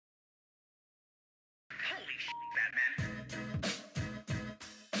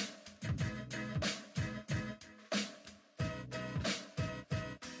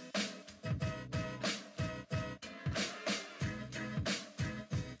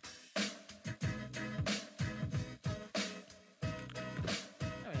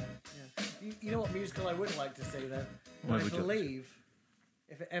You know what musical I would like to see, though? What I would you like to believe,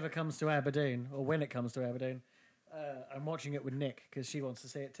 if it ever comes to Aberdeen, or when it comes to Aberdeen, I'm watching it with Nick, because she wants to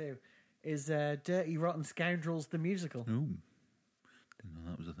see it too, is Dirty Rotten Scoundrels, the musical. Ooh. Didn't know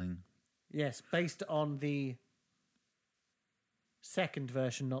that was a thing. Yes, based on the second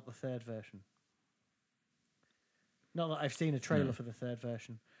version, not the third version. Not that I've seen a trailer for the third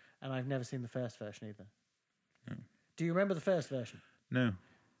version, and I've never seen the first version either. No. Do you remember the first version? No.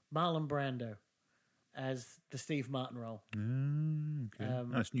 Marlon Brando as the Steve Martin role. Okay.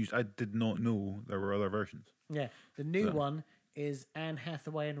 That's news. I did not know there were other versions. Yeah, the new one is Anne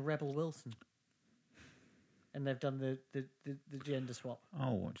Hathaway and Rebel Wilson, and they've done the gender swap.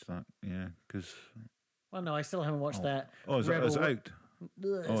 I'll watch that. Yeah, because Well, no, I still haven't watched that. oh, is it out?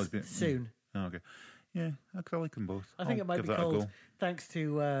 It's been soon. Oh, okay. Yeah, I like them both. I think I'll it might give be that a called go. thanks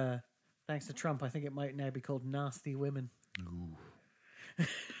to Trump. I think it might now be called Nasty Women. Ooh.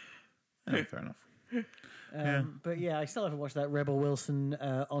 Yeah, fair enough. But yeah, I still haven't watched that Rebel Wilson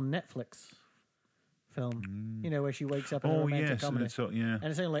on Netflix film. You know, where she wakes up in a Oh romantic yes, comedy. and And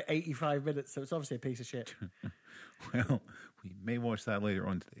it's only like 85 minutes, so it's obviously a piece of shit. well, we may watch that later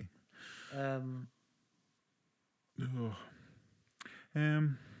on today.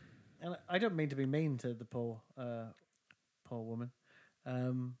 And I don't mean to be mean to the poor woman,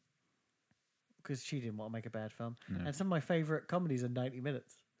 because she didn't want to make a bad film. No. And some of my favourite comedies are 90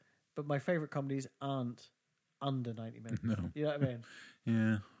 minutes, but my favourite comedies aren't under 90 minutes. No. You know what I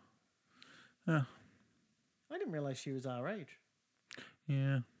mean? Yeah. I didn't realise she was our age.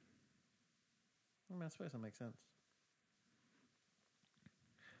 Yeah. I mean, I suppose that makes sense.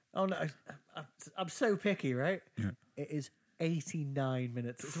 Oh no, I'm so picky, right? Yeah. It is 89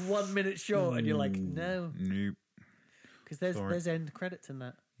 minutes. It's 1 minute short, and you're like, no, Nope. because there's end credits in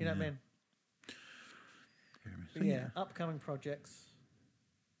that. You know what I mean? But yeah, upcoming projects.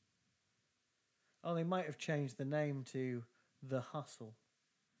 Oh, they might have changed the name to The Hustle.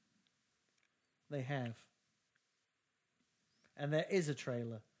 They have. And there is a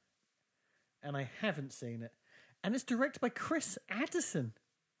trailer. And I haven't seen it. And it's directed by Chris Addison.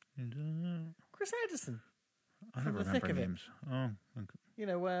 Chris Addison. I From never the thick remember of it. names. Oh, okay. You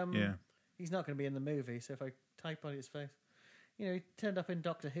know, Yeah. he's not going to be in the movie, so if I type on his face. You know, he turned up in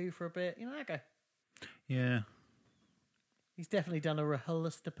Doctor Who for a bit. You know that guy. Yeah. He's definitely done a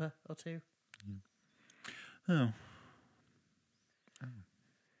RHLSTP or two. Oh.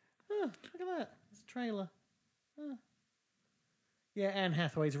 Oh, look at that. It's a trailer. Oh. Yeah, Anne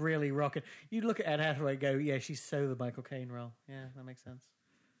Hathaway's really rocking. You look at Anne Hathaway and go, yeah, she's so the Michael Caine role. Yeah, that makes sense.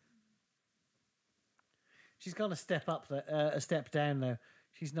 She's gone a step up, a step down, though.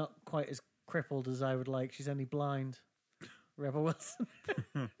 She's not quite as crippled as I would like. She's only blind. Rebel Wilson.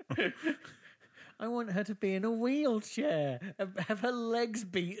 I want her to be in a wheelchair and have her legs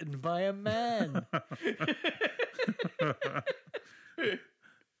beaten by a man.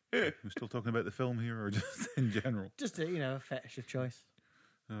 We're still talking about the film here, or just in general? Just a fetish of choice.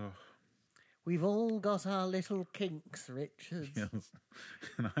 Oh, We've all got our little kinks, Richard. yes.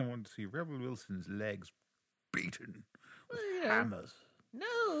 And I want to see Rebel Wilson's legs beaten with Well, hammers.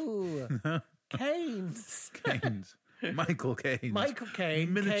 No. Canes. Canes. Michael Caine. Michael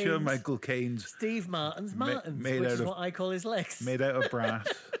Caine. Miniature Caines. Michael Caine's Steve Martin's Martins, made which out is of- what I call his legs. made out of brass.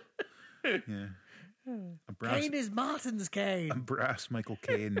 Yeah. A brass, Caine is Martin's a Caine. brass Michael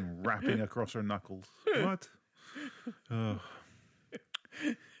Caine rapping across her knuckles. What? Oh.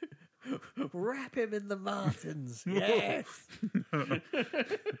 Wrap him in the Martins. Yes.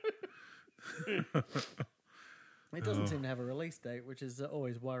 It doesn't seem to have a release date, which is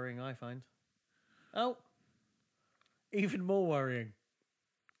always worrying, I find. Oh. Even more worrying.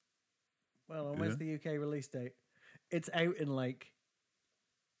 Well, when's the UK release date? It's out in like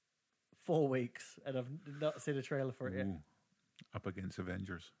 4 weeks, and I've not seen a trailer for it yet. Ooh. Up against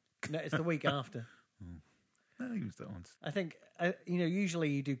Avengers. No, it's the week after. Not even that one. I think, usually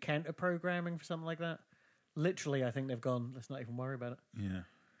you do counter programming for something like that. Literally, I think they've gone, let's not even worry about it. Yeah.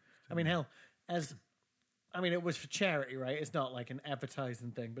 I mean, hell, it was for charity, right? It's not like an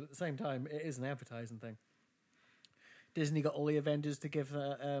advertising thing, but at the same time, it is an advertising thing. Disney got all the Avengers to give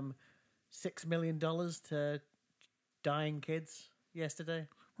 $6 million to dying kids yesterday.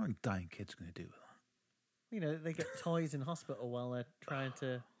 What are dying kids going to do with that? You know, they get toys in hospital while they're trying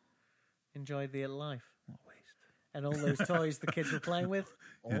to enjoy their life. What a waste. And all those toys the kids were playing with,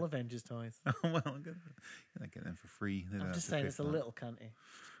 all Avengers toys. Well, I'm going to get them for free. I'm just saying it's a little cunty.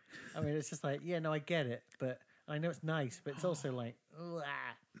 I mean, it's just like, yeah, no, I get it, but I know it's nice, but it's also like,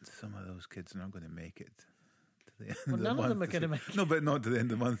 Some of those kids are not going to make it to the end Well, of the none of month them are to going to see- make it. No, but not to the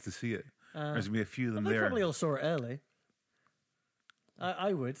end of the month to see it. There's going to be a few of them They there. probably all saw it early.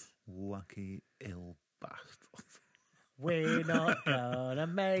 I would. Lucky ill bastard. We're not gonna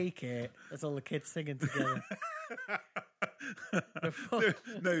make it. That's all the kids singing together.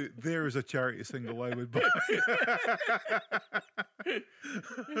 There is a charity single I would buy.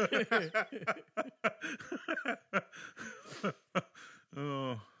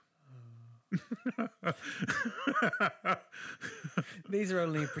 Oh. These are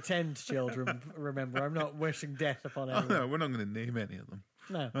only pretend children, remember. I'm not wishing death upon anyone. No, we're not going to name any of them.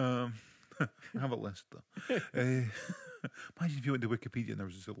 No. I have a list, though. Imagine if you went to Wikipedia and there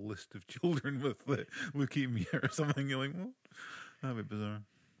was just a list of children with leukemia or something. You're like, well, that'd be bizarre.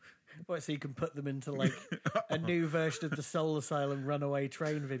 What, so you can put them into like a new version of the Soul Asylum runaway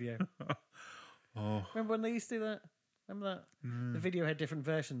train video? Oh, Remember when they used to do that? Remember that? The video had different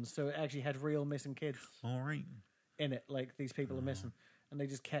versions, so it actually had real missing kids all right. in it, like these people are missing. And they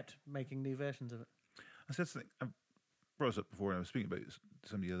just kept making new versions of it. I said something, I brought this up before, and I was speaking about it to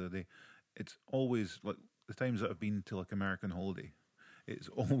somebody the other day. It's always, like, the times that I've been to, like, American holiday, it's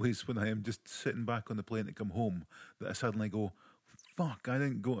always when I am just sitting back on the plane to come home that I suddenly go, fuck, I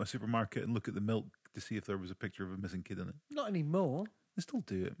didn't go to a supermarket and look at the milk to see if there was a picture of a missing kid in it. Not anymore. They still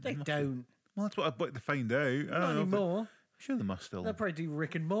do it. They don't. Well, that's what I'd like to find out. I Not don't know. anymore. I'm sure they must still. They'll probably do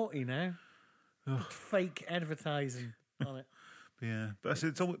Rick and Morty now. Fake advertising on it. Yeah, but I said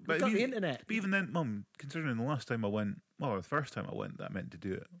it's always, We've got the internet. But even then, Mum, considering the last time I went, well, the first time I went, that I meant to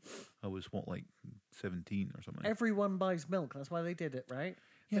do it. I was like 17 or something. Everyone buys milk. That's why they did it, right?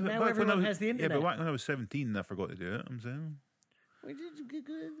 Yeah, but now back when everyone has the internet. Yeah, but back when I was 17, I forgot to do it. I'm saying,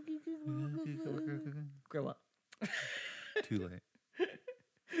 Grow up. too late.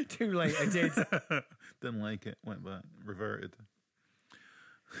 Too late, I did. Didn't like it. Went back. Reverted.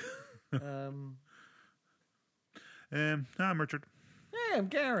 I'm Richard. Hey, I'm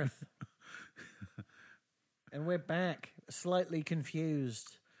Gareth. And we're back, slightly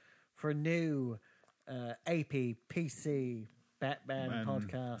confused, for a new AP PC Batman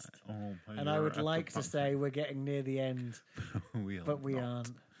podcast. And I would like to say we're getting near the end, but we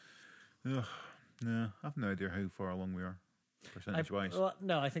aren't. Ugh, no, I've no idea how far along we are, percentage-wise. Well,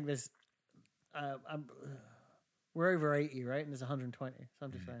 no, I think there's... we're over 80, right? And there's 120, so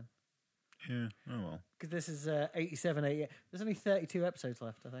I'm just saying. Yeah, oh well. Because this is 87, 88. There's only 32 episodes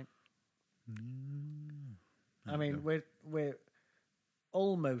left, I think. I mean, we're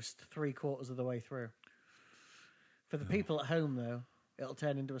almost 3/4 of the way through. For the people at home, though, it'll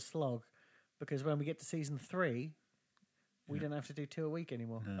turn into a slog, because when we get to season 3, we don't have to do 2 a week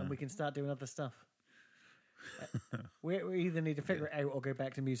anymore, and we can start doing other stuff. We either need to figure it out or go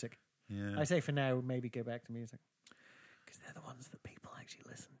back to music. Yeah. I say for now, maybe go back to music, because they're the ones that people actually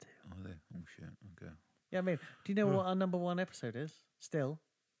listen to. Oh, they? Oh, shit. Okay. Yeah, I mean, do you know what our number 1 episode is? Still,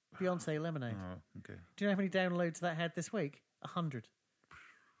 Beyonce Lemonade. Oh, okay. Do you know how many downloads that had this week? 100.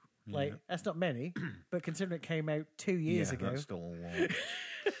 Yeah. Like, that's not many, but considering it came out 2 years ago. That's still a lot.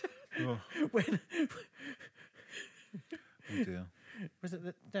 Oh, When oh dear. was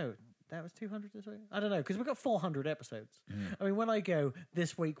it? No, that was 200 this week. I don't know, because we've got 400 episodes. Yeah. I mean, when I go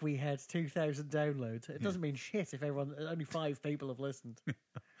this week we had 2,000 downloads, it doesn't mean shit if only 5 people have listened.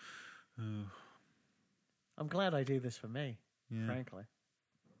 I'm glad I do this for me, frankly.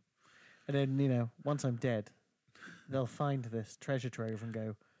 And then, once I'm dead, they'll find this treasure trove and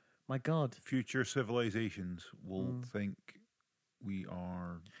go, my God. Future civilizations will think we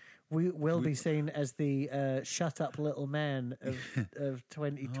are... We will be seen as the shut up little man of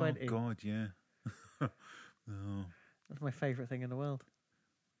 2020. Oh, God, yeah. Oh. That's my favourite thing in the world.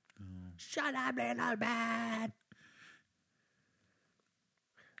 Oh. Shut up, little man!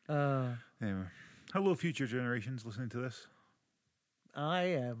 Anyway. Hello, future generations listening to this. I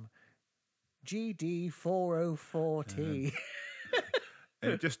am GD404T.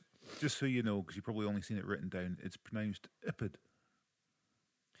 Just so you know, because you've probably only seen it written down, it's pronounced Ipid.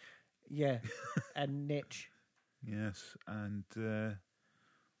 Yeah, and niche. Yes, and I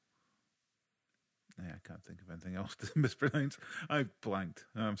can't think of anything else to mispronounce. I've blanked.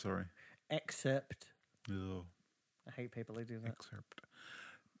 I'm sorry. Excerpt. Oh. I hate people who do that. Excerpt.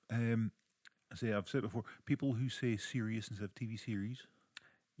 I've said before, people who say serious instead of TV series.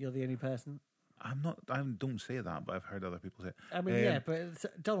 You're the only person. I don't say that, but I've heard other people say it. I mean, but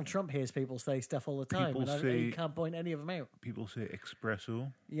Donald Trump hears people say stuff all the time, and he can't point any of them out. People say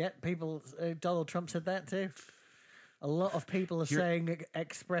espresso. Yeah, Donald Trump said that too. A lot of people are saying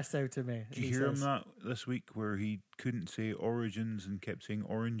espresso to me. Did you hear him that this week where he couldn't say origins and kept saying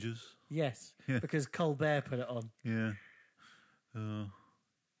oranges? Yes, because Colbert put it on. Yeah.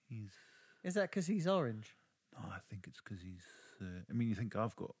 Is that because he's orange? No, I think it's because he's I mean, you think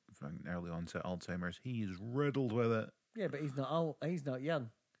I've got early onset Alzheimer's. He is riddled with it. Yeah, but he's not old. He's not young.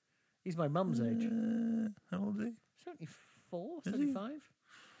 He's my mum's age. How old is he? 74, Is he? 75.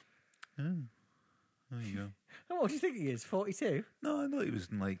 Oh, there you go. How old do you think he is? 42? No, I thought he was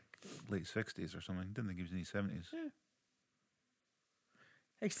in like late 60s or something. Didn't think he was in his 70s. Yeah.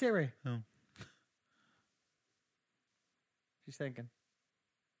 Hey, Siri. Oh. She's thinking.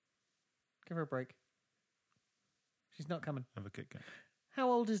 Give her a break. She's not coming. Have a Kit Kat. How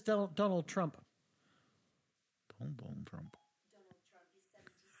old is Donald Trump? Donald Trump.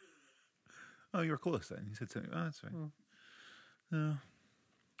 Oh, you were close then. You said something. Oh, that's right. Oh,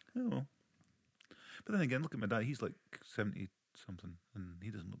 well. But then again, look at my dad. He's like 70 something, and he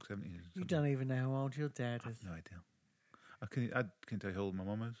doesn't look 70. You don't even know how old your dad I is. have no idea. I can tell you how old my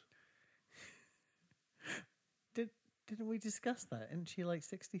mum is. Didn't we discuss that? Isn't she like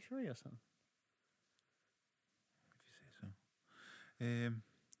 63 or something? If you say so.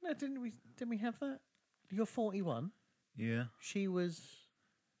 No, didn't we have that? You're 41. Yeah. She was...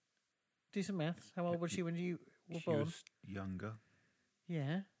 Do some maths. How old was she when you were She born? was younger.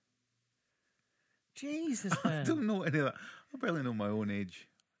 Yeah. Jesus, I man. don't know any of that. I barely know my own age.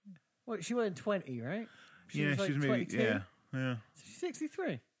 Well, she wasn't 20, right? She Yeah, was like she's maybe 22. yeah. So she's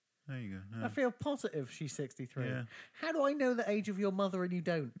 63. There you go. I Yeah. feel positive she's 63. Yeah. How do I know the age of your mother and you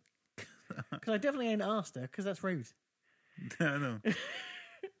don't? Because I definitely ain't asked her, because that's rude. I know.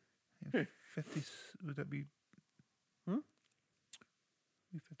 50, would that be? Hmm?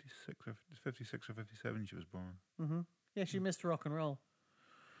 56 or 57 she was born. Mm-hmm. Yeah, she missed rock and roll.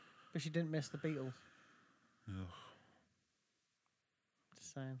 But she didn't miss the Beatles. Ugh.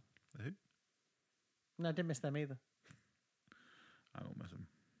 Just saying. The Who? No, I didn't miss them either. I don't miss them.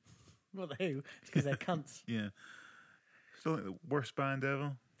 Well, the Who? It's because they're cunts. Yeah. Still think the worst band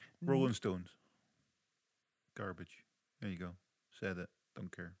ever? Rolling Stones. Garbage. There you go. Said it.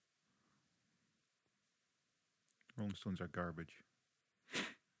 Don't care. Rolling Stones are garbage.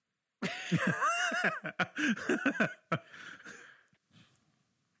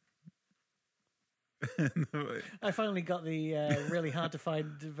 I finally got the really hard to find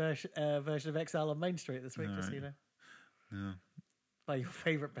version of Exile on Main Street this week, just so you know. No. By your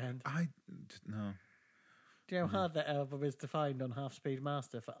favourite band. No. Do you know how hard that album is to find on Half Speed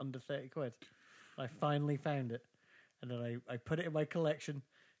Master for under 30 quid? I finally found it. And then I put it in my collection.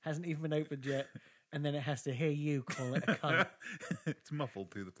 Hasn't even been opened yet. And then it has to hear you call it a cunt. It's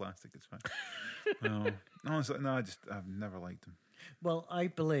muffled through the plastic. It's fine. No. Honestly, no, I've never liked them. Well, I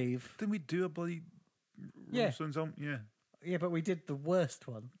believe... Didn't we do a bloody Rolling Stones album? Yeah. Yeah, but we did the worst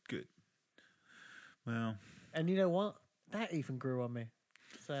one. Good. Well... And you know what? That even grew on me.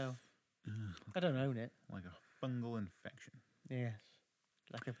 So, I don't own it. Like a fungal infection. Yes.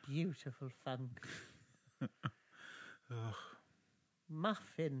 Like a beautiful fungus.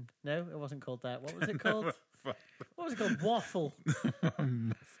 Muffin. No, it wasn't called that. What was it called? What was it called? Waffle.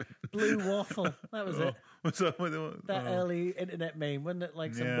 Blue waffle. That was it. What's that? That early internet meme, wasn't it?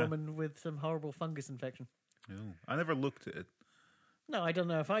 Like some woman with some horrible fungus infection. No, I never looked at it. No, I don't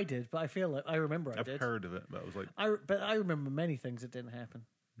know if I did, but I feel like I remember I did. I've heard of it, but I was like... But I remember many things that didn't happen.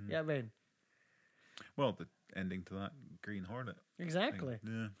 Yeah, I mean... Well, the ending to that Green Hornet. Exactly.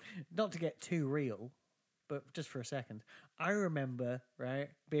 Yeah. Not to get too real, but just for a second. I remember, right,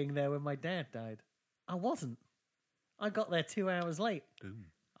 being there when my dad died. I wasn't. I got there 2 hours late. Ooh.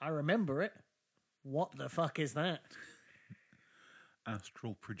 I remember it. What the fuck is that?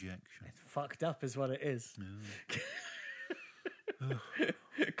 Astral projection. It's fucked up is what it is. Yeah.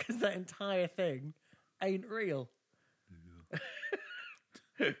 Because that entire thing ain't real.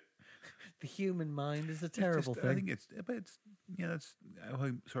 Yeah. The human mind is a terrible thing. I think that's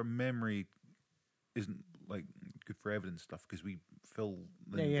how sort of memory isn't like good for evidence stuff because we fill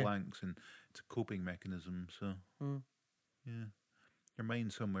in blanks and it's a coping mechanism. So yeah, your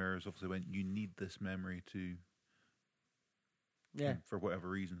mind somewhere is obviously when you need this memory to for whatever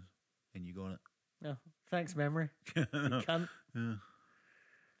reasons, and you got it. No, thanks, memory. You cunt. Yeah.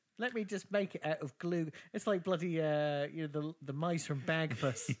 Let me just make it out of glue. It's like bloody, the mice from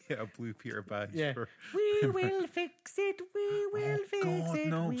Bagpuss. Yeah, Blue Peter badge. Yeah. For We will fix it. We will fix it.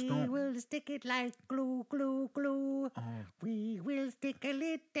 No, we stop. will stick it like glue, glue, glue. Oh. We will stick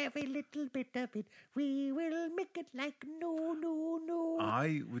every little bit of it. We will make it like no, no, no.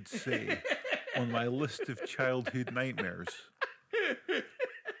 I would say on my list of childhood nightmares,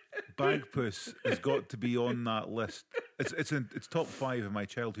 Bagpuss has got to be on that list. It's top 5 of my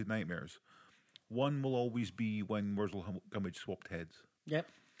childhood nightmares. One will always be when Wurzel Gummidge swapped heads. Yep.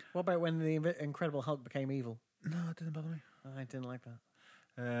 What about when the Incredible Hulk became evil? No, it didn't bother me. I didn't like that.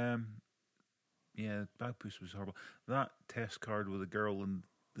 Yeah, Bagpuss was horrible. That test card with a girl and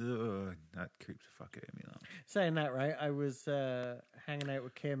that creeps the fuck out of me. That. Saying that, right? I was hanging out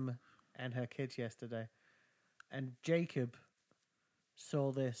with Kim and her kids yesterday, and Jacob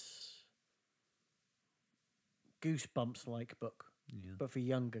saw this Goosebumps-like book, but for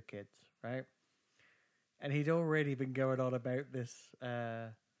younger kids, right? And he'd already been going on about this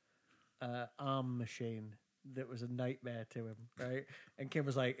arm machine that was a nightmare to him, right? And Kim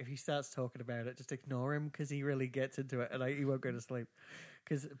was like, if he starts talking about it, just ignore him because he really gets into it and he won't go to sleep.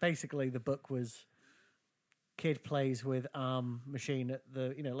 Because basically the book was kid plays with arm machine at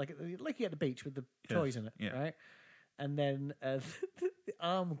the, like you at the beach with the toys in it, right? And then the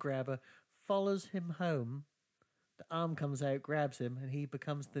arm grabber follows him home. The arm comes out, grabs him, and he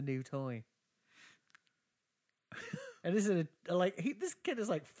becomes the new toy. And this is this kid is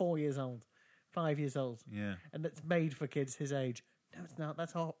like 4 years old, 5 years old. Yeah. And it's made for kids his age. No, it's not.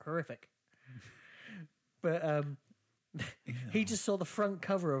 That's horrific. But he just saw the front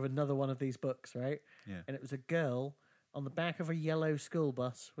cover of another one of these books, right? Yeah. And it was a girl on the back of a yellow school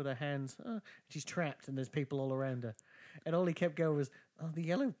bus with her hands. She's trapped and there's people all around her. And all he kept going was, the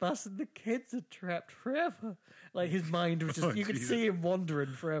yellow bus and the kids are trapped forever. Like his mind was just, you could see him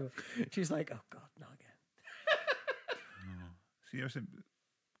wandering forever. She's like, oh God, not again. See, you ever seen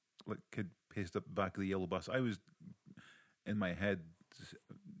like kid paced up the back of the yellow bus? I was in my head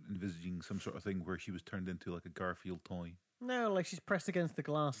envisaging some sort of thing where she was turned into like a Garfield toy. No, like she's pressed against the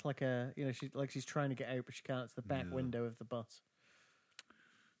glass like she's trying to get out, but she can't. It's the back window of the bus.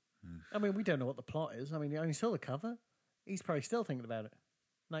 I mean, we don't know what the plot is. I mean, you only saw the cover. He's probably still thinking about it.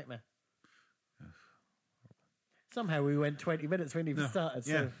 Nightmare. Somehow we went 20 minutes when we even started.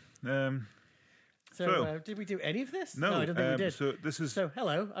 So. Yeah. So, did we do any of this? No, I don't think we did. So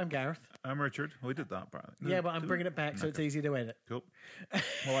hello, I'm Gareth. I'm Richard. We did that part. Yeah, but I'm bringing it back so it's easy to edit. Cool.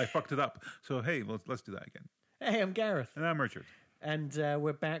 Well, I fucked it up. So, hey, let's do that again. Hey, I'm Gareth. And I'm Richard. And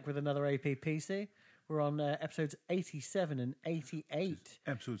we're back with another APPC. We're on episodes 87 and 88.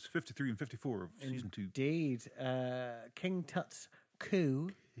 Episodes 53 and 54 of Season 2. Indeed. King Tut's coup.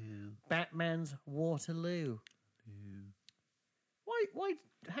 Batman's Waterloo. Why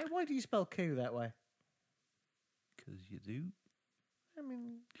do you spell coup that way? Because you do. I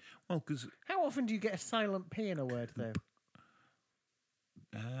mean... Well, because... How often do you get a silent P in a word, though?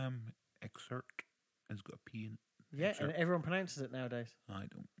 Excerpt. It's got a P in it. Yeah, excerpt. And everyone pronounces it nowadays. I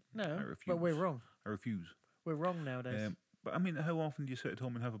don't. No, I refuse. but we're wrong. I refuse. We're wrong nowadays. But I mean, how often do you sit at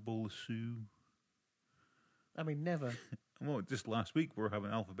home and have a bowl of soup? I mean, never. Well, just last week we were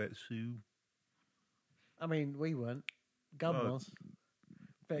having alphabet soup. I mean, we weren't. Gum was.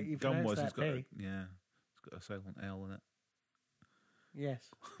 But you Gum was. That P. It's got a silent L in it.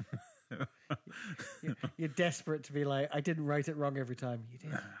 Yes. You're desperate to be like, I didn't write it wrong every time. You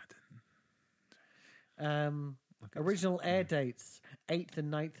did. Nah, I didn't. Original air dates, 8th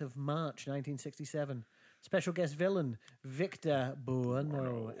and 9th of March, 1967. Special guest villain, Victor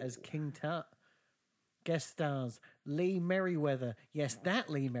Buono as King Tut. Guest stars, Lee Merriweather. Yes, that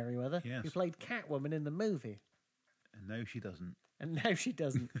Lee Merriweather. Yes. Who played Catwoman in the movie. And now she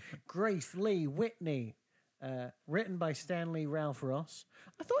doesn't. Grace Lee Whitney. Written by Stanley Ralph Ross.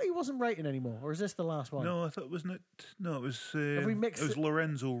 I thought he wasn't writing anymore, or is this the last one? No, I thought, wasn't it? No, it was. Have we mixed it was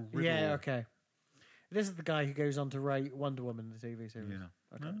Lorenzo Riddle. Yeah, okay. This is the guy who goes on to write Wonder Woman, the TV series. Yeah.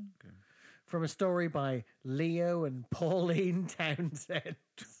 Okay. Okay. From a story by Leo and Pauline Townsend.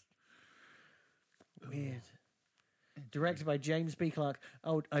 Weird. Directed by James B. Clark.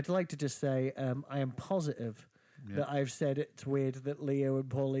 Oh, I'd like to just say I am positive that I've said it's weird that Leo and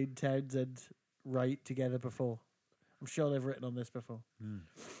Pauline Townsend write together before. I'm sure they've written on this before.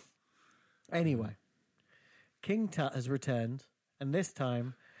 Anyway, King Tut has returned, and this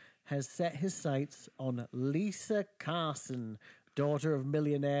time has set his sights on Lisa Carson, daughter of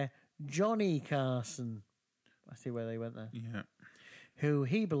millionaire Johnny Carson. I see where they went there. Yeah. Who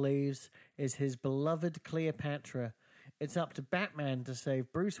he believes is his beloved Cleopatra. It's up to Batman to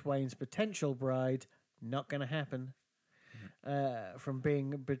save Bruce Wayne's potential bride, not going to happen, from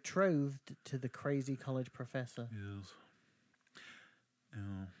being betrothed to the crazy college professor. Yes.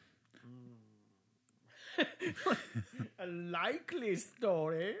 A likely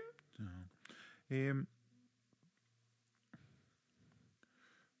story. What am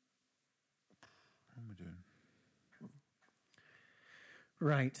I doing?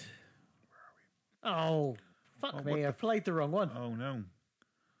 Right. Where are we? Oh, fuck me. I played the wrong one. Oh, no.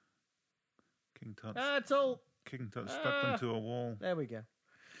 King Tut's It's all... King Tut stuck into a wall. There we go.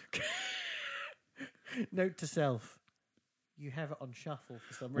 Note to self. You have it on shuffle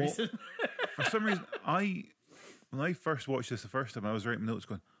for some reason. For some reason, when I first watched this the first time, I was writing notes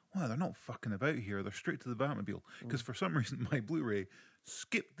going, wow, they're not fucking about here. They're straight to the Batmobile. Because for some reason, my Blu-ray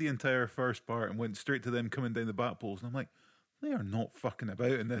skipped the entire first part and went straight to them coming down the bat poles. And I'm like, they are not fucking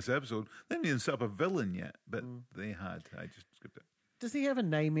about in this episode. They haven't even set up a villain yet, but they had. I just skipped it. Does he have a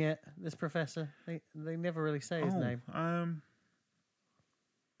name yet, this professor? They never really say his name.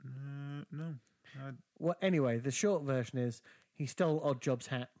 No. Well, anyway, the short version is he stole Oddjob's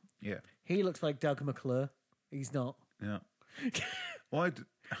hat. Yeah. He looks like Doug McClure. He's not. Yeah. Well,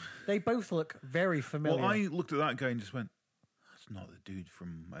 They both look very familiar. Well, I looked at that guy and just went, that's not the dude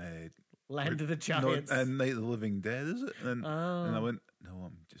from Land of the Giants. And Night of the Living Dead, is it? And I went, no,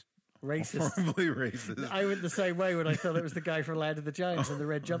 I'm just Racist. horribly racist. I went the same way when I thought it was the guy from Land of the Giants in the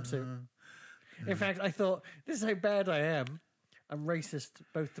red jumpsuit. In fact, I thought, this is how bad I am. I'm racist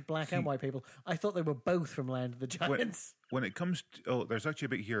both to black and white people. I thought they were both from Land of the Giants. When it comes to, there's actually a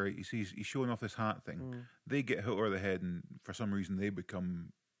bit here. He's showing off this hat thing. They get hit over the head, and for some reason they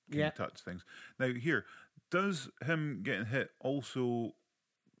become King Tut's things. Now here, does him getting hit also,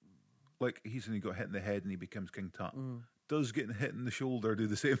 like he's only got hit in the head and he becomes King Tut? Does getting hit in the shoulder do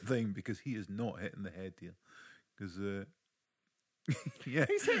the same thing? Because he is not hitting the head here. Because yeah,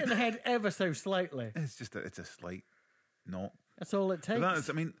 he's hitting the head ever so slightly. It's just it's a slight knock. That's all it takes. But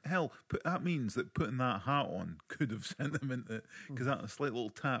I mean, hell, that means that putting that hat on could have sent them into, because that was a slight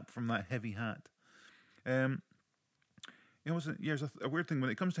little tap from that heavy hat. It wasn't. Yeah, there's a weird thing when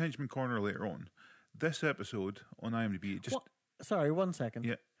it comes to Henchman Corner later on. This episode on IMDb just. What? Sorry, 1 second.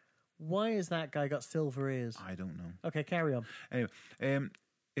 Yeah. Why has that guy got silver ears? I don't know. Okay, carry on. Anyway,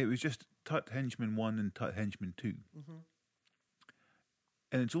 it was just Tut Henchman 1 and Tut Henchman 2.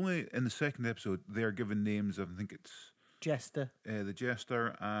 And it's only in the second episode they're given names of, I think it's Jester. The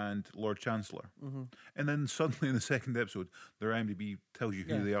Jester and Lord Chancellor. And then suddenly in the second episode, their IMDb tells you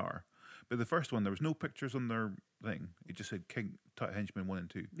who they are. But the first one, there was no pictures on their thing. It just said King Tut Henchman 1 and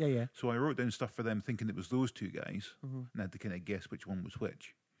 2. Yeah. So I wrote down stuff for them thinking it was those two guys, and I had to kind of guess which one was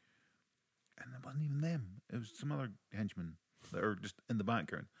which. And it wasn't even them. It was some other henchmen that are just in the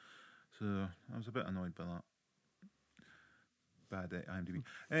background. So I was a bit annoyed by that. Bad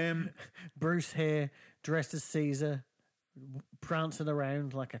IMDb. Bruce here, dressed as Caesar, prancing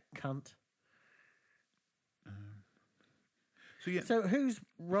around like a cunt. So who's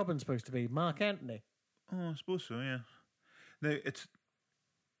Robin supposed to be? Mark Antony? Oh, I suppose so, yeah. Now,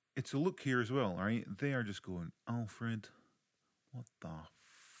 it's a look here as well, right? They are just going, Alfred, what the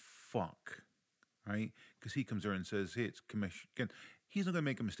fuck? Right? Because he comes around and says, hey, it's commission. He's not going to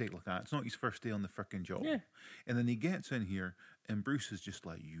make a mistake like that. It's not his first day on the frickin' job. Yeah. And then he gets in here, and Bruce is just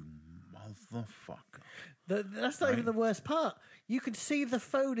like, you motherfucker. That's not even the worst part. You can see the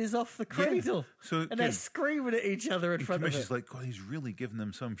phone is off the cradle. Yeah. So, and they're screaming at each other in front of it. Commission's like, God, he's really giving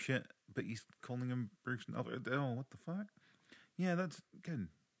them some shit, but he's calling him Bruce and Alfred. Oh, what the fuck? Yeah, that's good.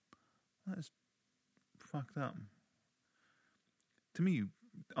 That is fucked up. To me,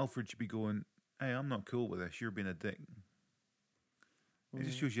 Alfred should be going, hey, I'm not cool with this. You're being a dick. It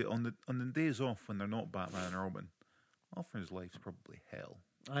just shows you on the days off when they're not Batman and Robin, Alfred's life's probably hell.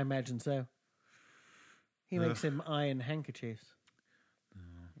 I imagine so. He makes him iron handkerchiefs.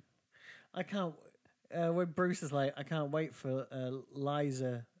 I can't. When Bruce is like, I can't wait for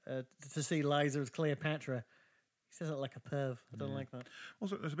Liza to see Liza as Cleopatra. He says it like a perv. I don't like that.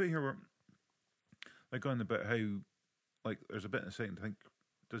 Also, there's a bit here where they're going about how, like, there's a bit in a second. I think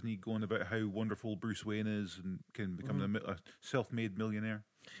doesn't he go on about how wonderful Bruce Wayne is and can become a self-made millionaire?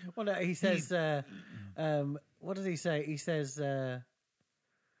 Well, no, he says. What does he say? He says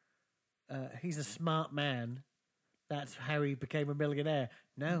he's a smart man. That's how he became a millionaire.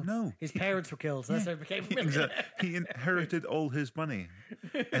 No. His parents were killed, so that's how he became a millionaire. Exactly. He inherited all his money.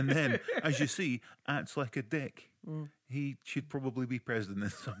 And then, as you see, acts like a dick. He should probably be president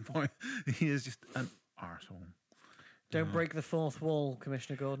at some point. He is just an arsehole. Don't break the fourth wall,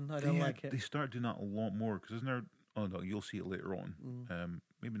 Commissioner Gordon. I don't like it. They start doing that a lot more, because isn't there... Oh, no, you'll see it later on.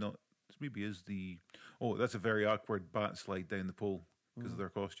 Maybe not. This maybe is the... Oh, that's a very awkward bat slide down the pole because of their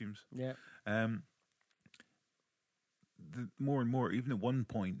costumes. Yeah. More and more, even at one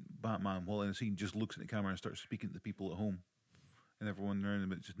point, Batman, while in a scene, just looks at the camera and starts speaking to the people at home. And everyone around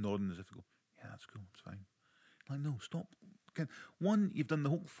him is just nodding as if to go, yeah, that's cool, it's fine. Like, no, stop. One, you've done the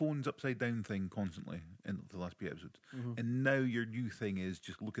whole phones upside down thing constantly in the last few episodes. And now your new thing is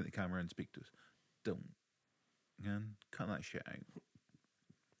just look at the camera and speak to us. Don't. Man, cut that shit out.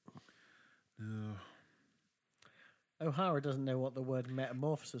 O'Hara doesn't know what the word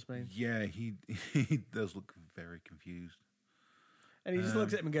metamorphosis means. Yeah, he does look very confused. And he just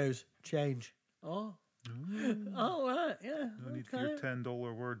looks at him and goes, change. Oh. Oh, right, yeah. No need for your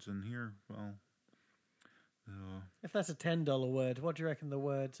 $10 words in here. Well, Oh, If that's a $10 word, what do you reckon the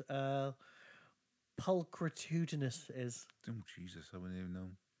word pulchritudinous is? oh, Jesus, I wouldn't even know.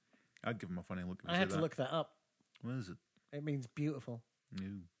 I'd give him a funny look. If I he had said to look that up. What is it? It means beautiful. No.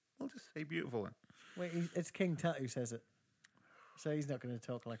 I'll just say beautiful. Then. Wait, it's King Tut who says it. So he's not going to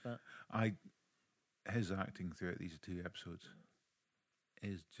talk like that. His acting throughout these 2 episodes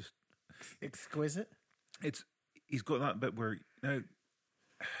is just Exquisite. He's got that bit where now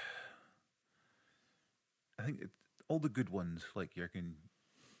I think all the good ones like your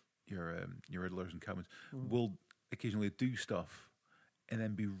Riddlers and Catmans will occasionally do stuff and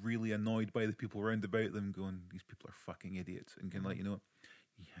then be really annoyed by the people around about them, going, "These people are fucking idiots," and can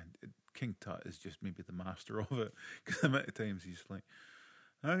King Tut is just maybe the master of it, because the amount of times he's like,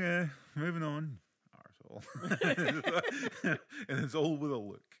 "Okay, moving on, arsehole," and it's all with a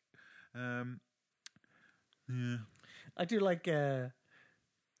look. Yeah, I do like. They're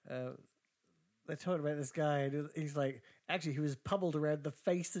talking about this guy, and he's like, actually, he was pummeled around the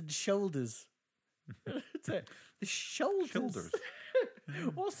face and shoulders. The shoulders.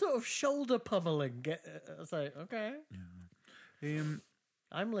 What sort of shoulder pummeling? I was like, okay,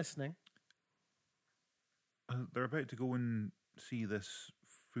 I'm listening. they're about to go and see this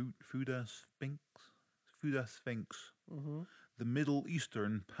Fuda Sphinx, the Middle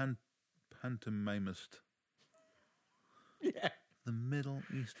Eastern pantomimist. Yeah. The Middle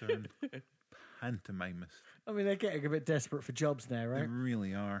Eastern pantomimist. I mean, they're getting a bit desperate for jobs now, They right?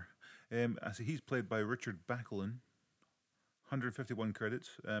 really are. I see he's played by Richard Backlund. 151 credits.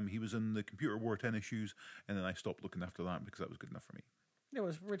 He was in the Computer War Tennis Shoes, and then I stopped looking after that because that was good enough for me. It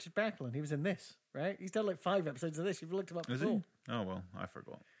was Richard Backlund. He was in this, right? He's done like 5 episodes of this. You've looked him up Is before. he? Oh, well, I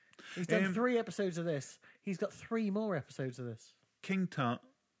forgot. He's done 3 episodes of this. He's got 3 more episodes of this. King Tut.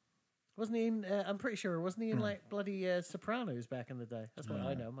 Wasn't he in, I'm pretty sure, wasn't he in like bloody Sopranos back in the day? That's what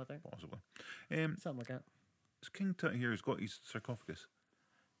I know him, I think. Possibly. Something like that. King Tut here has got his sarcophagus.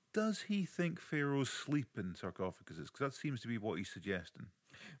 Does he think pharaohs sleep in sarcophaguses? Because that seems to be what he's suggesting.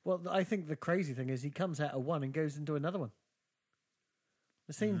 Well, I think the crazy thing is he comes out of one and goes into another one.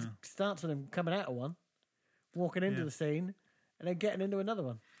 The scene starts with him coming out of one, walking into the scene, and then getting into another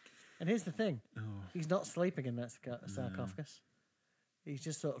one. And here's the thing. He's not sleeping in that sarcophagus. He's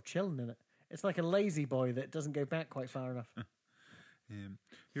just sort of chilling in it. It's like a lazy boy that doesn't go back quite far enough.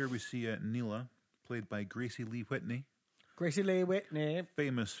 Here we see Neela, played by Gracie Lee Whitney. Gracie Lee Whitney.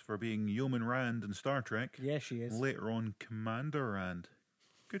 Famous for being Yeoman Rand in Star Trek. Yes, she is. Later on, Commander Rand.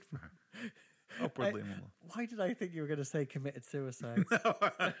 Good for her. Upwardly mobile. Why did I think you were going to say committed suicide?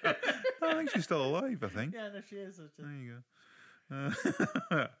 I think she's still alive, I think. Yeah, no, she is. There you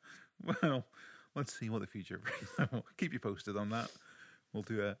go. Well, let's see what the future brings. We'll keep you posted on that. We'll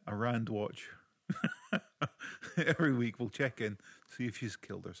do a Rand watch. Every week we'll check in, see if she's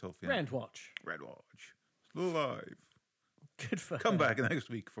killed herself yet. Rand watch. Rand watch. Still alive. Good for Come her. back next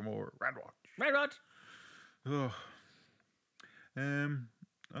week for more Rand watch. Rand watch.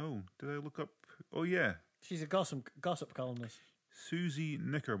 Oh. Did I look up? Oh, yeah. She's a gossip columnist. Susie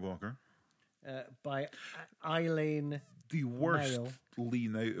Knickerbocker. By Eileen. The worst Mail.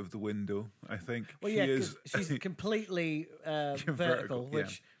 lean out of the window, I think. Well, she yeah, is. 'cause she's completely vertical, Vertical, yeah.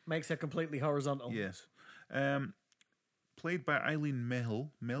 which makes her completely horizontal. Yes. Played by Eileen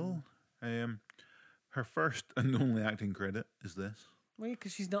Mill. Her first and only acting credit is this. Well,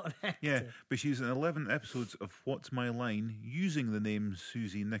 because she's not an actor. Yeah, but she's in 11 episodes of What's My Line using the name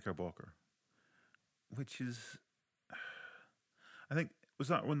Susie Knickerbocker, which is, I think, was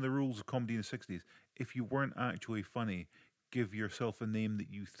that one of the rules of comedy in the 60s? If you weren't actually funny, give yourself a name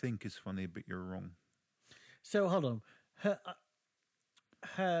that you think is funny, but you're wrong. So, hold on.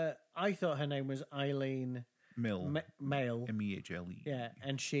 I thought her name was Eileen Mill. Mail. M-E-H-L-E. Yeah,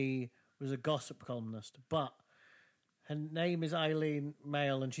 and she was a gossip columnist. But her name is Eileen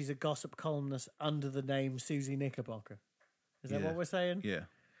Mail, and she's a gossip columnist under the name Susie Knickerbocker. Is that what we're saying? Yeah.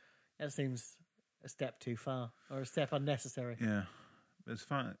 That seems a step too far, or a step unnecessary. Yeah. It's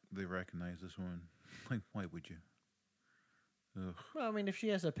fine they recognise this woman. Like, why would you? Ugh. Well, I mean, if she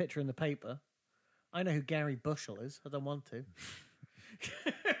has a picture in the paper, I know who Gary Bushell is. I don't want to.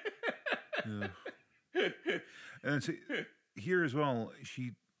 And see, here as well,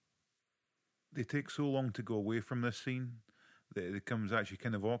 they take so long to go away from this scene that it becomes actually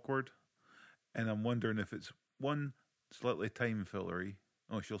kind of awkward. And I'm wondering if it's one, slightly time fillery.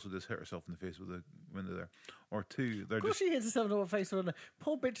 Oh, she also just hit herself in the face with the window there. Or two, they're Of course just. she hits herself in the face with a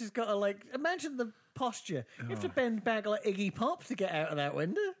poor bitch has got to, like, imagine the posture. You have to bend back like Iggy Pop to get out of that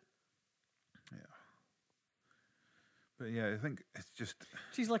window. Yeah. But yeah, I think it's just.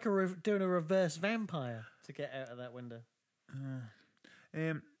 She's like doing a reverse vampire to get out of that window.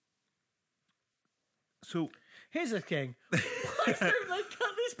 So Here's the king. Why don't they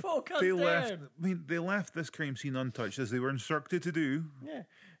cut this poor cunt they down? left. I mean, they left this crime scene untouched as they were instructed to do. Yeah.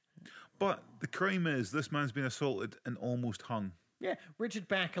 But the crime is this man's been assaulted and almost hung. Yeah. Richard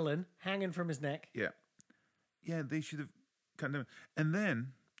Backlund hanging from his neck. Yeah, yeah. They should have cut him. And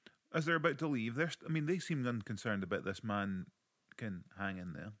then, as they're about to leave, they seem unconcerned about this man can hang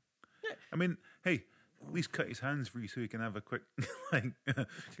in there. Yeah. I mean, hey, at least cut his hands free so he can have a quick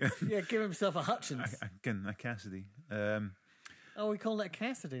Yeah, give himself a Hutchins. a Cassidy. We call that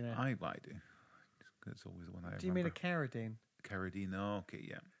Cassidy now. I do. It's always the one I remember. Do you mean a Carradine? Carradine? Oh, okay,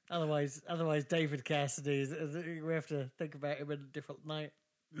 yeah. Otherwise, David Cassidy. We have to think about him in a different night.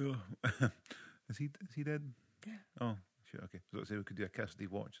 Oh. Is he dead? Yeah. Oh, sure. Okay. So say we could do a Cassidy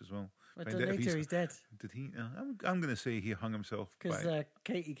watch as well. I Find don't out if need to. He's dead. Did he? I'm going to say he hung himself. Because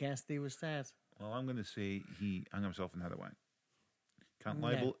Katie Cassidy was sad. Well, I'm going to say he hung himself and had a wank.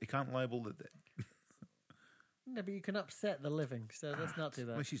 No. He can't libel the dead. No, but you can upset the living, so let's not do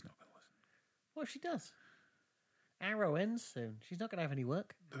that. Well, she's not going to listen. What if she does? Arrow ends soon. She's not going to have any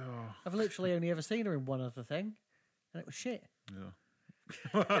work. Oh, I've literally only ever seen her in one other thing, and it was shit. yeah.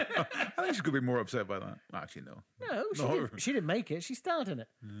 I think she's going to be more upset by that. Actually, no. No, she didn't make it. She starred in it.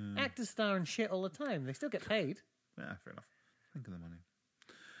 Actors star in shit all the time. They still get paid. Yeah, fair enough. Think of the money.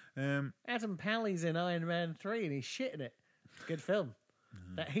 Adam Pally's in Iron Man 3 and he's shit in it. Good film.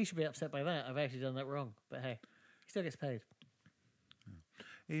 That he should be upset by that. I've actually done that wrong. But hey, he still gets paid.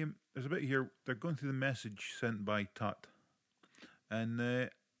 There's a bit here. They're going through the message sent by Tut. And I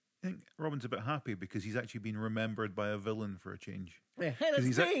think Robin's a bit happy because he's actually been remembered by a villain for a change. Yeah, hey,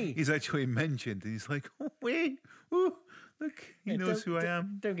 that's me. He's actually mentioned and he's like, oh, wait. Ooh, look, he knows who I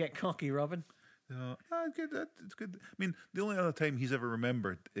am. Don't get cocky, Robin. Good. It's good. I mean, the only other time he's ever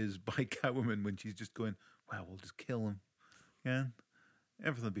remembered is by Catwoman when she's just going, well, we'll just kill him. Yeah.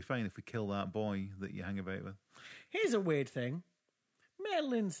 Everything will be fine if we kill that boy that you hang about with. Here's a weird thing. Mayor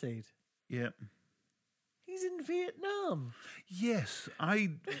Linseed. Yeah. He's in Vietnam. Yes, but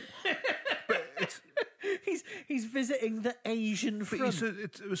it's... He's visiting the Asian front.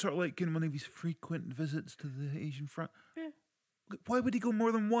 It was sort of like in one of his frequent visits to the Asian front. Yeah. Why would he go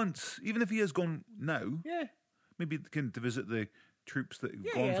more than once? Even if he has gone now. Yeah. Maybe to visit the troops that have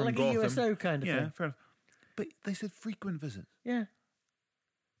gone from like Gotham. a USO kind of thing. Yeah, fair enough. But they said frequent visits. Yeah.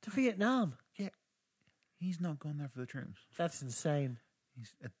 To Vietnam. Yeah. He's not gone there for the troops. That's insane.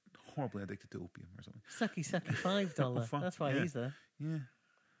 He's horribly addicted to opium or something. Sucky $5. That's why he's there. Yeah.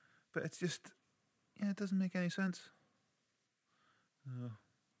 But it's just, it doesn't make any sense. What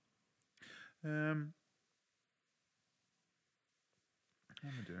am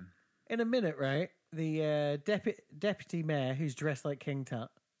I doing? In a minute, right, the deputy mayor, who's dressed like King Tut,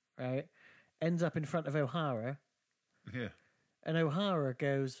 right, ends up in front of O'Hara. Yeah. And O'Hara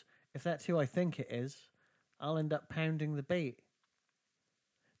goes, if that's who I think it is, I'll end up pounding the beat.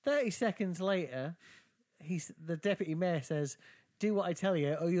 30 seconds later, the deputy mayor says, do what I tell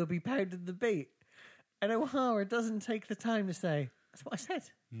you or you'll be pounding the beat. And O'Hara doesn't take the time to say, that's what I said.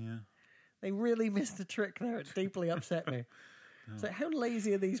 Yeah. They really missed the trick there. It deeply upset me. No. So how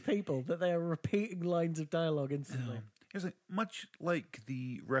lazy are these people that they are repeating lines of dialogue instantly? No. It's like, much like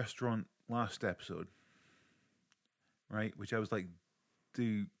the restaurant last episode, right? Which I was like,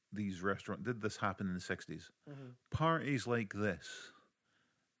 did this happen in the 60s? Mm-hmm. Parties like this,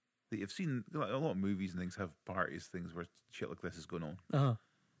 that you've seen, like, a lot of movies and things have parties, things where shit like this is going on. Uh-huh.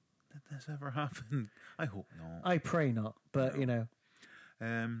 Did this ever happen? I hope not. I pray not, but no.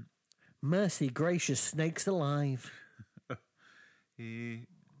 Mercy, gracious snakes alive.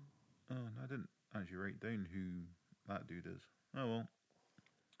 No, I didn't actually write down who that dude is. Oh well,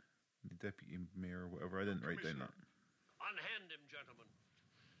 the deputy mayor or whatever. I didn't write down that. Unhand him, gentlemen.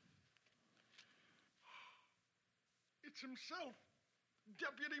 It's himself,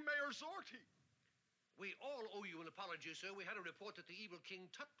 Deputy Mayor Zorti. We all owe you an apology, sir. We had a report that the evil King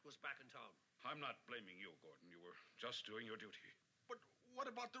Tut was back in town. I'm not blaming you, Gordon. You were just doing your duty. But what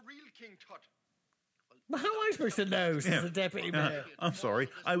about the real King Tut? Well, how am I supposed to know, says the deputy mayor? I'm sorry.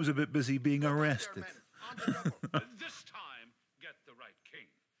 I was a bit busy being arrested. This time, get the right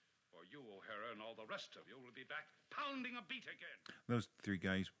king. Or you, O'Hara, and all the rest of you will be back pounding a beat again. Those three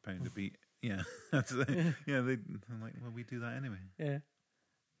guys pound a beat. Yeah. I'm like, well, we do that anyway. Yeah.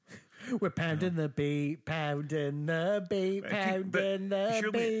 We're pounding the beat, pounding the beat, pounding the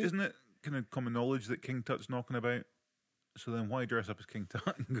surely, beat. Isn't it kind of common knowledge that King Tut's knocking about? So then why dress up as King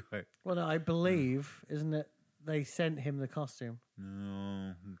Tut and go out? Well, no, I believe, isn't it, they sent him the costume.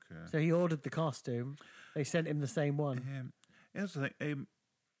 No, okay. So he ordered the costume. They sent him the same one. Here's the thing.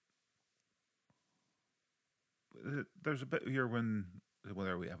 There's a bit here when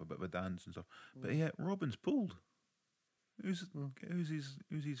whether we have a bit of a dance and stuff. But yeah, Robin's pulled. Who's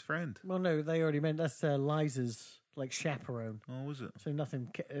his friend? Well, no, they already meant that's Liza's like chaperone. Oh, was it? So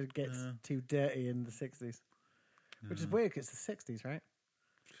nothing gets too dirty in the 60s. Which is weird because it's the 60s, right?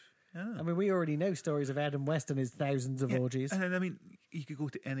 Yeah. I mean, we already know stories of Adam West and his thousands of orgies. And I mean, you could go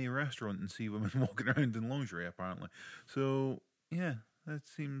to any restaurant and see women walking around in lingerie, apparently. So, yeah, that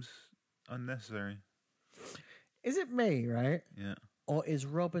seems unnecessary. Is it me, right? Yeah. Or is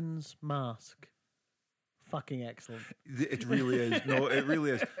Robin's mask fucking excellent? It really is. No, it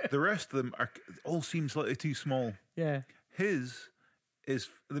really is. The rest of them all seem slightly too small. Yeah. His is,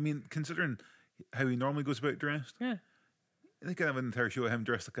 I mean, considering how he normally goes about dressed, Yeah. they could have an entire show of him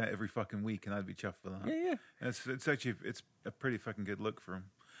dressed like that every fucking week, and I'd be chuffed for that. Yeah. And it's actually a pretty fucking good look for him.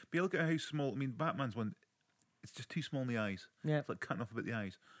 But you look at how small. I mean, Batman's one, it's just too small in the eyes. Yeah. It's like cutting off a bit the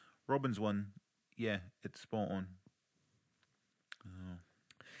eyes. Robin's one, yeah, it's spot on. Oh.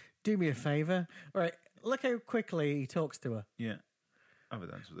 Do me a favour. All right, look how quickly he talks to her. Yeah, have a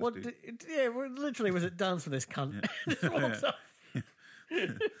dance with this What? dude. Literally, was it dance for this cunt? Just walks off.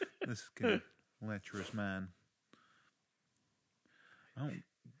 This kind of lecherous man. Oh,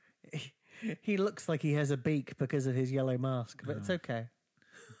 He looks like he has a beak because of his yellow mask, but it's okay.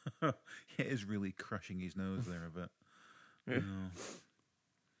 it is really crushing his nose there a bit.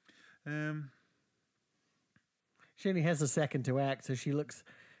 No. She only has a second to act, so she looks,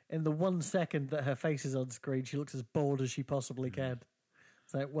 in the 1 second that her face is on screen, she looks as bored as she possibly can.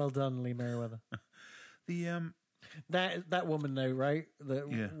 It's like, well done, Lee Merriweather. The That woman, though, right,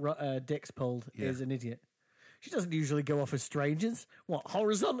 that Dick's pulled, is an idiot. She doesn't usually go off as strangers. What,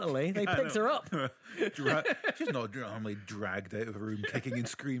 horizontally? They picked her up. She's not normally dragged out of a room kicking and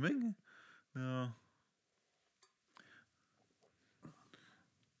screaming. No.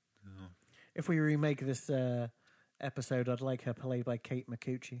 If we remake this episode, I'd like her played by Kate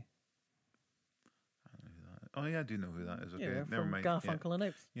Micucci. Oh, yeah, I do know who that is. Okay, Yeah, never from mind. Garfunkel and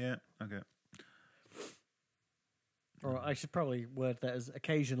Oates. Yeah, okay. Or I should probably word that as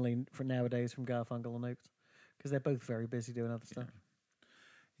occasionally for nowadays from Garfunkel and Oates, because they're both very busy doing other stuff.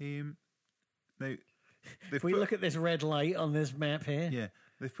 Now, If we look at this red light on this map here, yeah,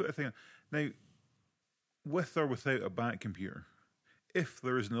 they've put a thing on. Now, with or without a Bat computer, if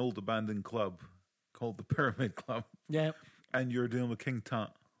there is an old abandoned club called the Pyramid Club, yeah, and you're dealing with King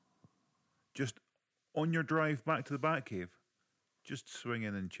Tut, just on your drive back to the Batcave, just swing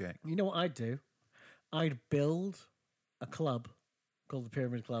in and check. you know what I'd do? I'd build a club called the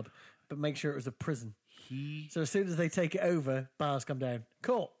Pyramid Club, but make sure it was a prison. So as soon as they take it over, bars come down.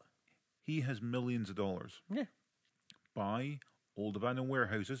 Court. He has millions of dollars. Yeah. Buy old abandoned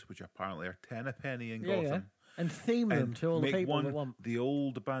warehouses, which apparently are 10 a penny in Gotham. Yeah. And theme them And to all the make people one that want. the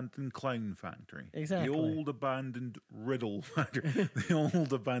old abandoned clown factory. Exactly. The old abandoned riddle factory. The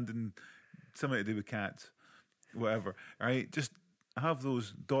old abandoned something to do with cats. Whatever. Right? Just have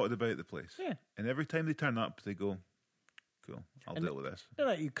those dotted about the place. Yeah. And every time they turn up, they go, cool, I'll deal with this.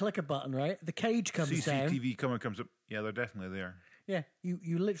 No, you click a button, right? The cage comes down. CCTV camera comes up. Yeah, they're definitely there. Yeah,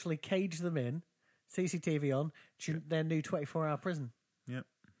 you literally cage them in, CCTV on, their new 24-hour prison. Yep.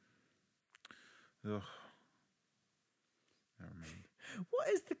 Ugh. Never mind. What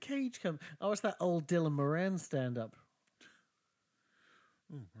is the cage come? Oh, it's that old Dylan Moran stand-up.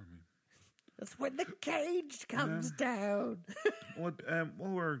 Oh, pardon me. That's when the cage comes down. While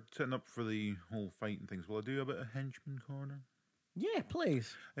we're setting up for the whole fight and things, will I do a bit of henchman corner? Yeah,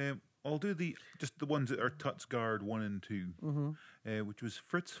 please. I'll do just the ones that are Tut's Guard 1 and 2, which was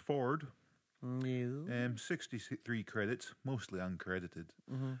Fritz Ford. 63 credits, mostly uncredited,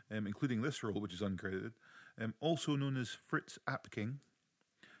 including this role, which is uncredited. Also known as Fritz Apking.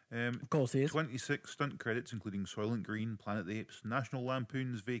 Of course he is. 26 stunt credits, including Soylent Green, Planet of the Apes, National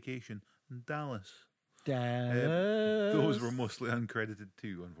Lampoon's Vacation, and Dallas. Those were mostly uncredited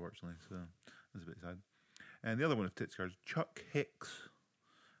too, unfortunately, so that's a bit sad. And the other one of Tits Guards, Chuck Hicks.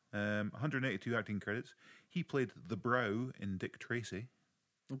 182 acting credits. He played the Brow in Dick Tracy.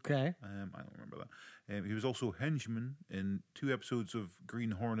 Okay. I don't remember that. He was also henchman in 2 episodes of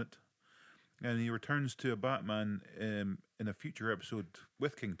Green Hornet. And he returns to a Batman in a future episode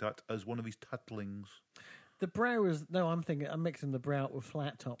with King Tut as one of his Tutlings. The Brow is... No, I'm mixing the Brow with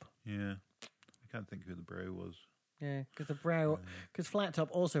Flat Top. Yeah. I can't think who the Brow was. Yeah, because the Brow... Because Flat Top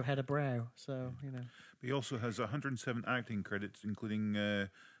also had a brow, so, you know. But he also has 107 acting credits, including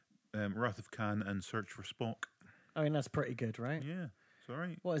Wrath of Khan and Search for Spock. I mean, that's pretty good, right? Yeah, it's all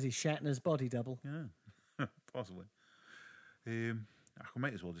right. What is he, Shatner's body double? Yeah, possibly. I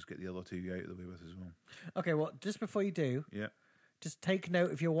might as well just get the other 2 out of the way with as well. Okay, well, just before you do, Yeah. just take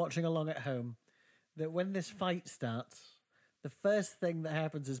note if you're watching along at home that when this fight starts, the first thing that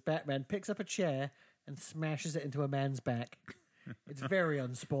happens is Batman picks up a chair and smashes it into a man's back. It's very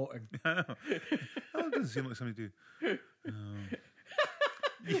unsporting. Oh, it doesn't seem like somebody do.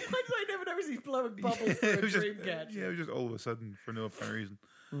 Why did I never notice he's blowing bubbles through a It was just, Dreamcatcher? yeah, it was just all of a sudden for no apparent reason.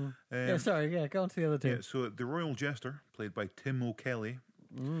 Yeah, sorry, go on to the other two. Yeah, so the Royal Jester, played by Tim O'Kelly,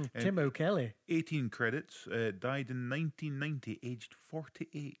 Tim O'Kelly. 18 credits, died in 1990, aged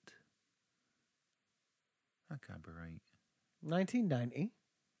 48. That can't be right. 1990.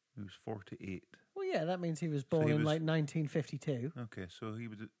 He was 48. Well, yeah, that means he was born he in was- like 1952. Okay, so he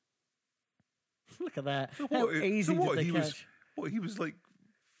was. Look at that. So How what? easy so what? did they He catch? was. What? He was like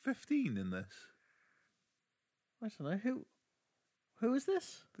 15 in this. I don't know. Who is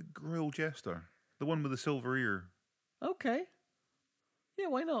this? The Royal Jester, the one with the silver ear. Okay. Yeah,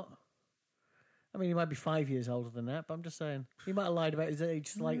 why not? I mean, he might be 5 years older than that, but I'm just saying. He might have lied about his age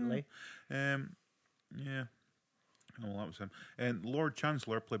slightly. Yeah. Oh, that was him. And Lord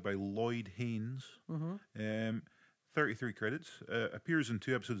Chancellor, played by Lloyd Haynes. 33 credits. Appears in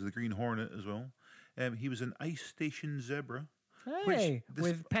 2 episodes of The Green Hornet as well. He was in Ice Station Zebra. Hey, this-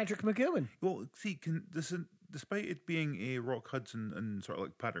 with Patrick McGowan. Well, see, despite it being a Rock Hudson and sort of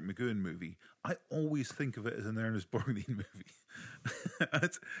like Patrick McGowan movie, I always think of it as an Ernest Borgnine movie.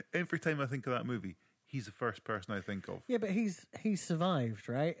 Every time I think of that movie, he's the first person I think of. Yeah, but he's survived,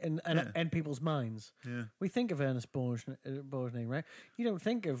 right? And people's minds. Yeah. We think of Ernest Borgnine, right? You don't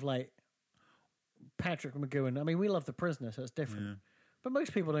think of like Patrick McGowan. I mean, we love The Prisoner, so it's different. Yeah. But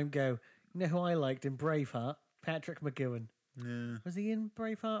most people don't go, you know who I liked in Braveheart? Patrick McGowan. Yeah. Was he in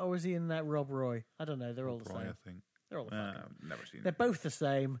Braveheart or was he in that Rob Roy? I don't know. They're all the Roy, same. I think. They're all the fucking. I've never seen They're it. both the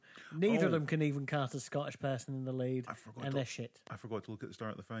same. Neither of Oh. them can even cast a Scottish person in the lead. I forgot And to- they're shit. I forgot to look at the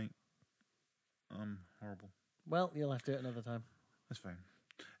start of the fight. Horrible. Well, you'll have to do it another time. That's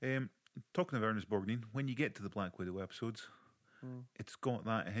fine. Talking of Ernest Borgnine, when you get to the Black Widow episodes, it's got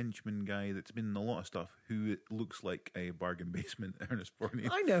that henchman guy that's been in a lot of stuff who looks like a bargain basement Ernest Borgnine.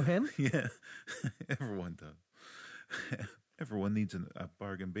 I know him. Yeah, everyone does. Everyone needs a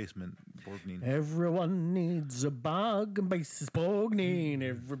bargain basement Borgnine. Everyone needs a bargain basis Borgnine.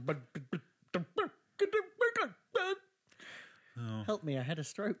 Everybody. Help me, I had a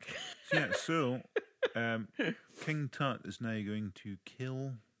stroke. So King Tut is now going to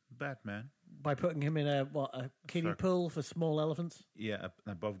kill Batman. By putting him in a kiddie Sorry. pool for small elephants. Yeah,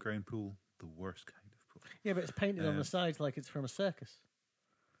 an above ground pool, the worst kind of pool. Yeah, but it's painted on the sides like it's from a circus.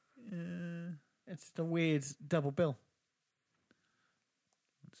 It's just a weird double bill.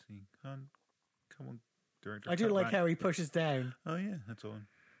 Let's see. Come on, director. I do cut like back. how he pushes down. Oh yeah, that's on.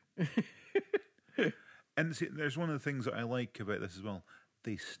 And see, there's one of the things that I like about this as well.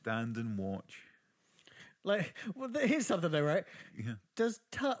 They stand and watch. Like, well, here's something though, right? Yeah. Does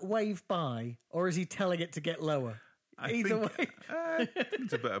Tut wave by, or is he telling it to get lower? Either way. I think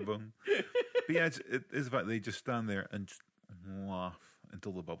it's a bit of both. But yeah, it is the fact they just stand there and just laugh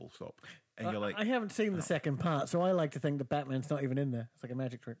until the bubbles stop, and you're like, I haven't seen the second part, so I like to think that Batman's not even in there. It's like a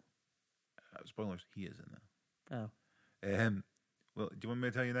magic trick. spoilers, he is in there. Oh. Well, do you want me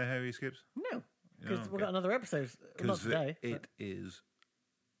to tell you now how he escapes? No, because No, we've okay. got another episode. Not Because today. it but is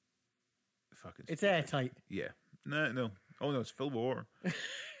fucking. it's airtight. Yeah. No. Oh no, it's Phil War.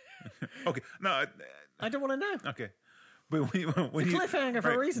 Okay. No. I don't want to know. Okay. But when It's a cliffhanger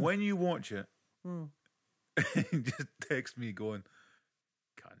for a reason. When you watch it, just text me going,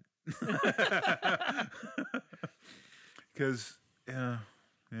 cunt. Because yeah.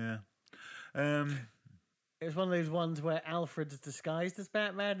 It was one of those ones where Alfred's disguised as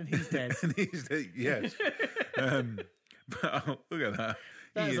Batman and he's dead. And he's yes. But look at that.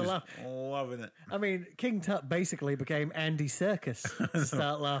 That He is a is laugh. loving it. I mean, King Tut basically became Andy Serkis to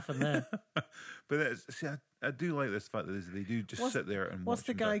start laughing there. But see, I do like this fact that they do just sit there and watch. What's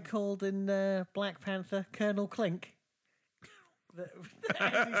the him guy die. called in Black Panther? Colonel Clink. that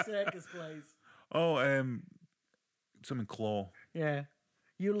Andy Serkis plays. Oh, something Claw. Yeah.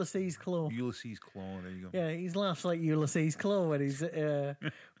 Ulysses Claw. Ulysses Claw. There you go. Yeah, he laughs like Ulysses Claw when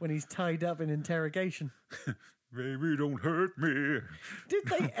he's tied up in interrogation. Baby, don't hurt me. Did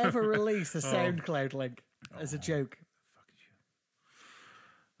they ever release a SoundCloud link as a joke?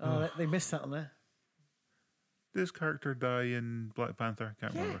 Oh, they missed that on there. This character die in Black Panther?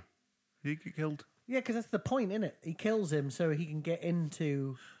 Can't remember. Did he get killed? Yeah, because that's the point, isn't it? He kills him so he can get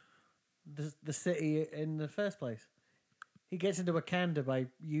into the city in the first place. He gets into Wakanda by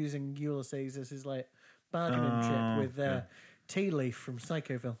using Ulysses as his like bargaining chip with Tea Leaf from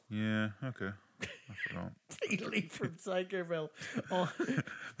Psychoville. Yeah. Okay. I forgot. Tea leaf from Psychoville.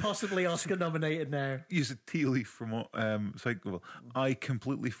 Possibly Oscar nominated now. Use a tea leaf from Psychoville. I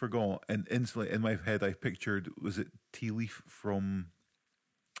completely forgot, and instantly in my head I pictured, was it tea leaf from,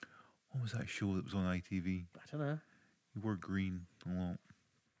 what was that show that was on ITV? I don't know. He wore green a lot.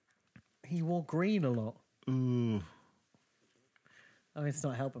 He wore green a lot. Ooh, I mean, it's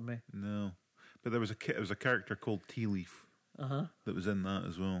not helping me. no. But there was a character called Tea Leaf that was in that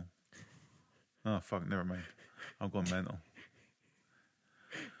as well. Oh fuck, never mind. I've gone mental.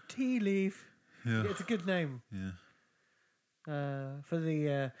 Tea leaf. Yeah. It's a good name. Yeah. For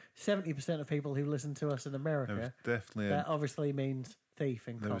the 70% of people who listen to us in There was America, definitely that obviously means thief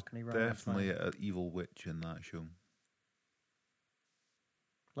in there was Cockney. rather than definitely slang. an evil witch in that show.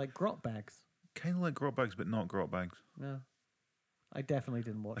 Like grot bags. Kind of like Grotbags, but not Grotbags. No. I definitely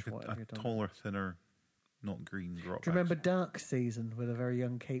didn't watch Like whatever a you're talking. taller, thinner, not green Grotbags. Do you remember Dark Season with a very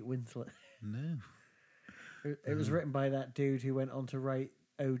young Kate Winslet? No. It was written by that dude who went on to write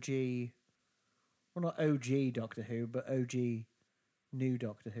OG, well, not OG Doctor Who, but OG New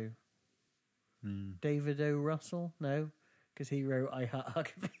Doctor Who. David O. Russell? No, because he wrote I Heart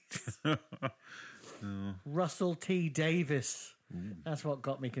Huckabees. No. Russell T. Davis. That's what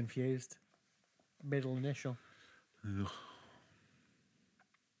got me confused. Middle initial. Ugh.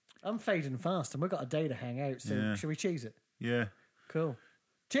 I'm fading fast, and we've got a day to hang out, so Yeah. should we cheese it? Yeah. Cool.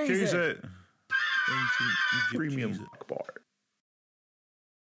 Cheese Choose it! it. Premium Cheese it. bar.